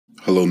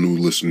Hello, new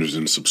listeners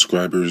and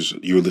subscribers.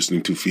 You're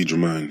listening to Feed Your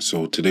Mind.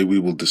 So today we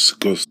will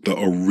discuss the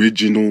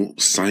original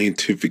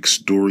scientific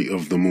story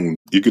of the moon.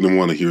 You're going to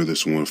want to hear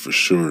this one for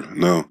sure.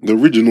 Now, the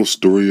original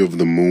story of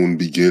the moon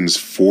begins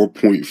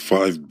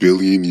 4.5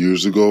 billion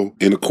years ago.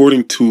 And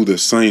according to the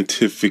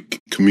scientific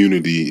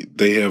community,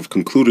 they have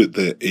concluded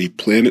that a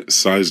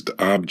planet-sized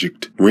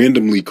object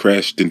randomly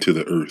crashed into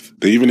the Earth.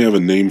 They even have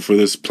a name for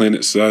this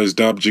planet-sized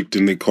object,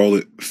 and they call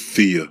it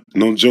Theia.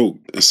 No joke.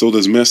 And so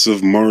this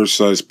massive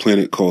Mars-sized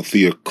planet called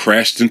Theia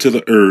crashed into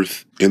the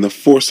Earth, and the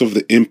force of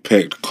the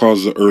impact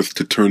caused the Earth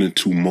to turn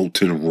into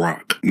molten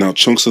rock. Now,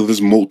 chunks of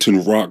this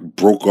molten rock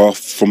broke off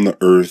from the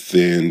Earth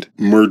and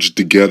merged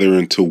together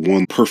into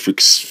one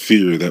perfect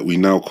sphere that we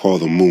now call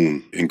the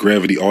moon. And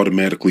gravity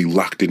automatically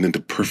locked it into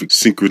perfect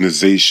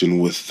synchronization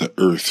with the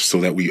Earth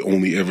so that we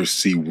only ever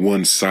see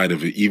one side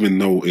of it, even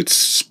though it's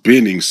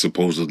spinning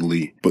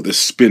supposedly. But the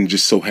spin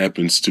just so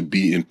happens to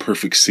be in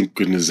perfect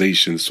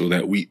synchronization so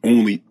that we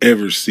only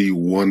ever see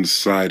one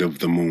side of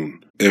the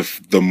moon.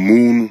 If the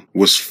moon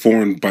was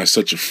formed by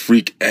such a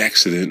freak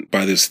accident,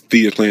 by this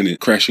Theia planet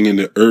crashing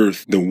into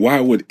Earth, then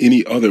why would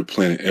any other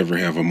planet ever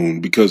have a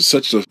moon? Because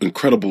such an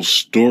incredible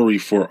story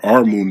for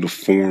our moon to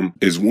form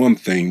is one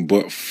thing,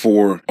 but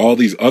for all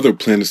these other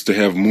planets to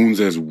have moons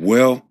as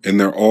well, and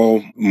they're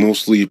all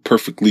mostly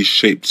perfectly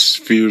shaped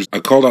spheres, I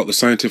called out the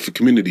scientific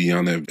community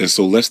on that. And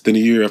so less than a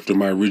year after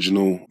my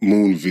original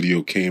moon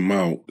video came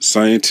out,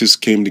 scientists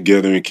came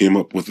together and came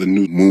up with a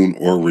new moon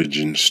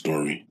origin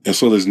story. And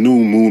so this new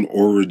moon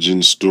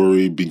origin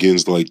story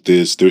begins like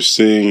this. They're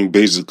saying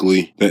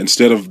basically that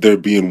instead of there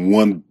being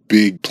one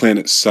big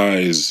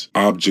planet-sized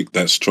object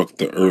that struck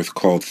the Earth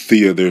called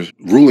Theia, they're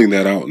ruling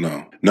that out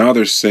now. Now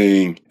they're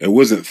saying it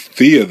wasn't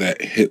Theia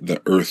that hit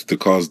the Earth to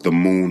cause the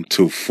moon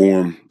to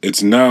form.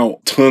 It's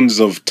now tons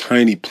of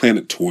tiny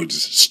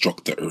planetoids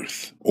struck the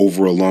Earth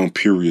over a long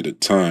period of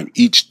time.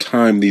 Each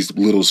time these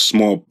little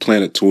small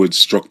planetoids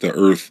struck the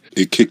Earth,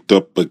 it kicked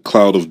up a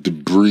cloud of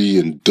debris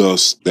and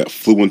dust that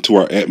flew into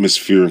our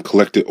atmosphere and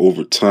collected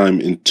over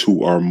time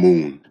into our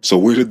moon. So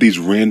where did these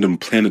random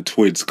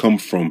planetoids come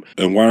from,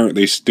 and why aren't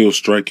they still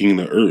striking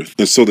the Earth?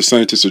 And so the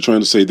scientists are trying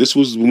to say this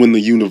was when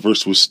the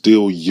universe was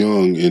still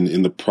young and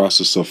in the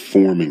process of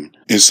forming.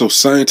 And so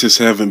scientists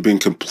haven't been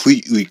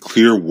completely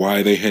clear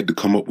why they had to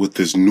come up with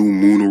this new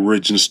moon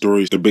origin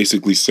story. They're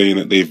basically saying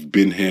that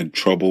they've had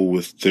trouble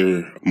with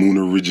their moon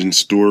origin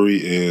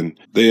story, and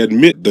they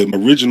admit the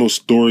original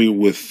story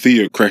with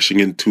Theia crashing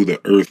into the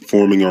Earth,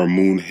 forming our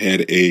moon,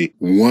 had a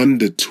 1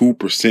 to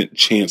 2%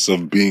 chance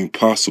of being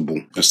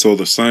possible. And so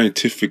the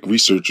scientific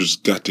researchers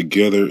got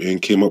together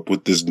and came up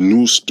with this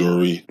new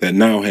story that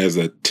now has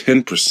a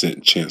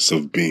 10% chance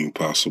of being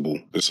possible.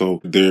 And so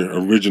their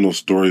original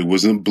story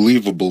wasn't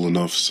believable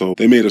enough, so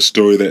they made a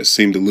story that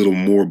seemed a little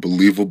more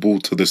believable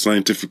to the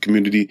scientific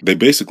community. They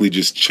basically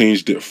just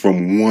changed it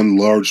from one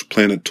large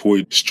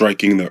planetoid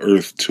striking the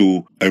Earth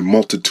to a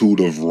multitude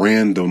of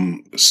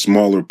random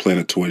smaller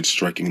planetoids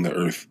striking the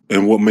Earth.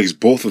 And what makes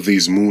both of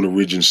these moon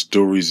origin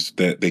stories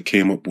that they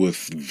came up with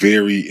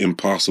very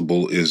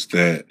impossible is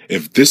that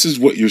if this is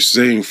what you're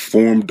saying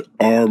formed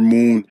our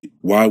moon,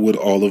 why would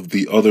all of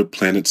the other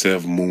planets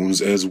have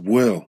moons as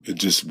well? It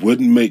just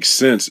wouldn't make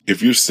sense.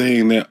 If you're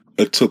saying that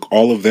it took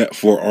all of that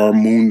for our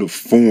moon to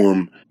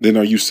form, then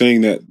are you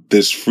saying that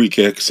this freak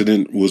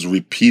accident was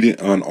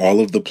repeated on all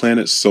of the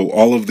planets? So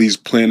all of these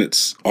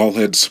planets all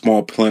had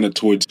small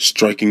planetoids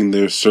striking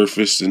their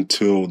surface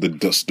until the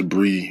dust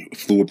debris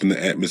flew up in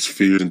the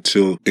atmosphere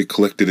until it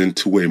collected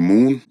into a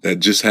moon that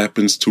just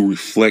happens to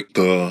reflect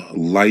the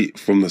light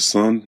from the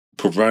sun,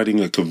 providing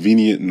a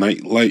convenient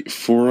night light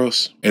for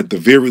us. At the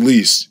very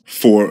least,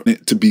 for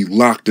it to be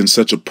locked in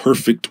such a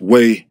perfect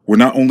way, where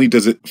not only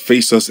does it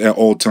face us at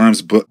all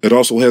times, but it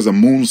also has a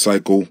moon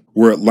cycle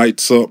where it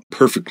lights up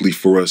perfectly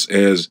for us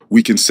as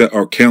we can set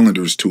our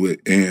calendars to it.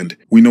 And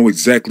we know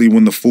exactly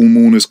when the full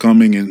moon is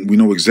coming, and we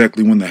know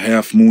exactly when the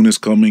half moon is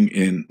coming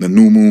and the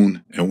new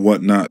moon and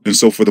whatnot. And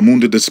so for the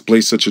moon to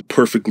display such a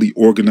perfectly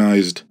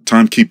organized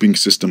timekeeping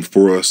system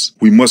for us,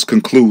 we must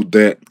conclude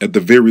that at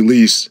the very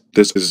least,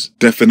 this is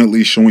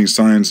definitely showing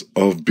signs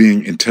of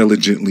being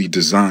intelligently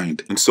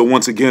designed. And so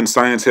once again,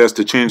 science has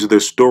to change their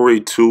story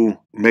to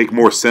make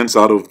more sense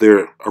out of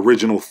their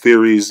original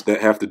theories that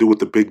have to do with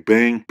the Big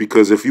Bang.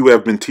 Because if you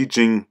have been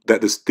teaching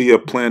that this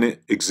Theia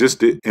planet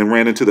existed and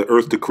ran into the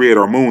Earth to create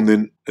our moon,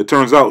 then it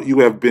turns out you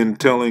have been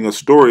telling a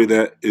story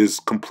that is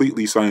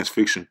completely science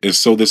fiction. And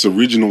so this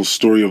original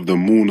story of the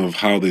moon, of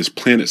how this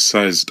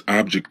planet-sized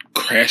object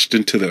crashed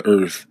into the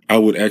Earth, I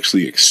would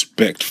actually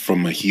expect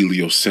from a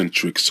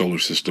heliocentric solar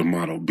system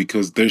model,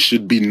 because there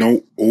should be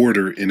no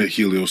order in a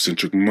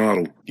heliocentric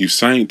model. You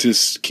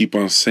scientists keep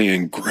on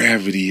saying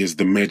gravity is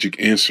the magic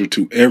answer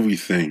to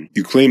everything.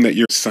 You claim that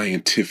you're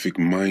scientific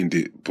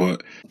minded,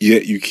 but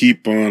yet you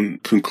keep on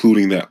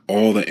concluding that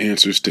all the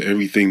answers to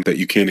everything that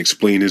you can't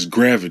explain is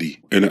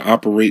gravity. And and it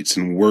operates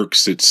and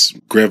works its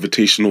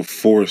gravitational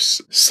force,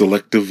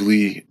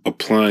 selectively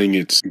applying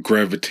its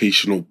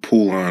gravitational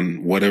pull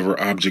on whatever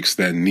objects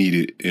that need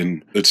it.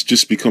 And it's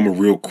just become a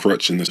real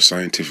crutch in the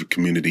scientific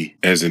community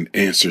as an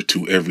answer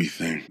to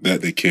everything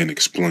that they can't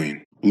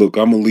explain. Look,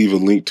 I'm going to leave a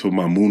link to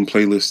my moon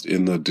playlist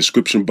in the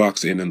description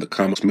box and in the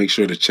comments. Make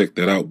sure to check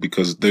that out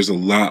because there's a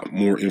lot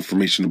more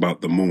information about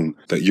the moon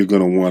that you're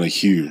going to want to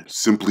hear.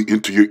 Simply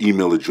enter your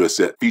email address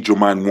at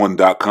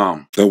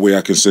feedyourmind1.com. That way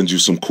I can send you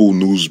some cool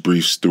news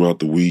briefs throughout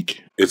the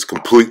week. It's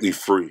completely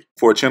free.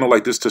 For a channel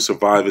like this to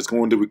survive, it's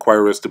going to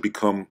require us to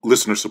become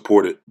listener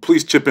supported.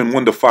 Please chip in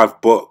 $1 to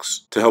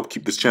 $5 to help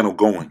keep this channel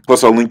going.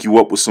 Plus, I'll link you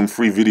up with some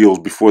free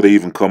videos before they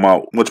even come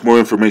out. Much more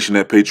information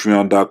at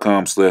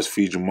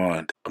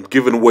patreon.com/feedyourmind. I'm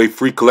giving away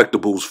free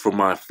collectibles from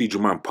my Feed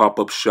Your Mind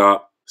pop-up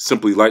shop.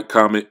 Simply like,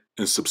 comment,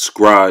 and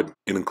subscribe,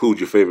 and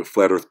include your favorite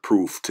flat earth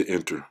proof to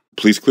enter.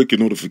 Please click your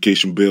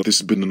notification bell. This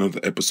has been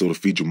another episode of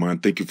Feed Your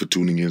Mind. Thank you for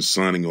tuning in.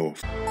 Signing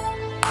off.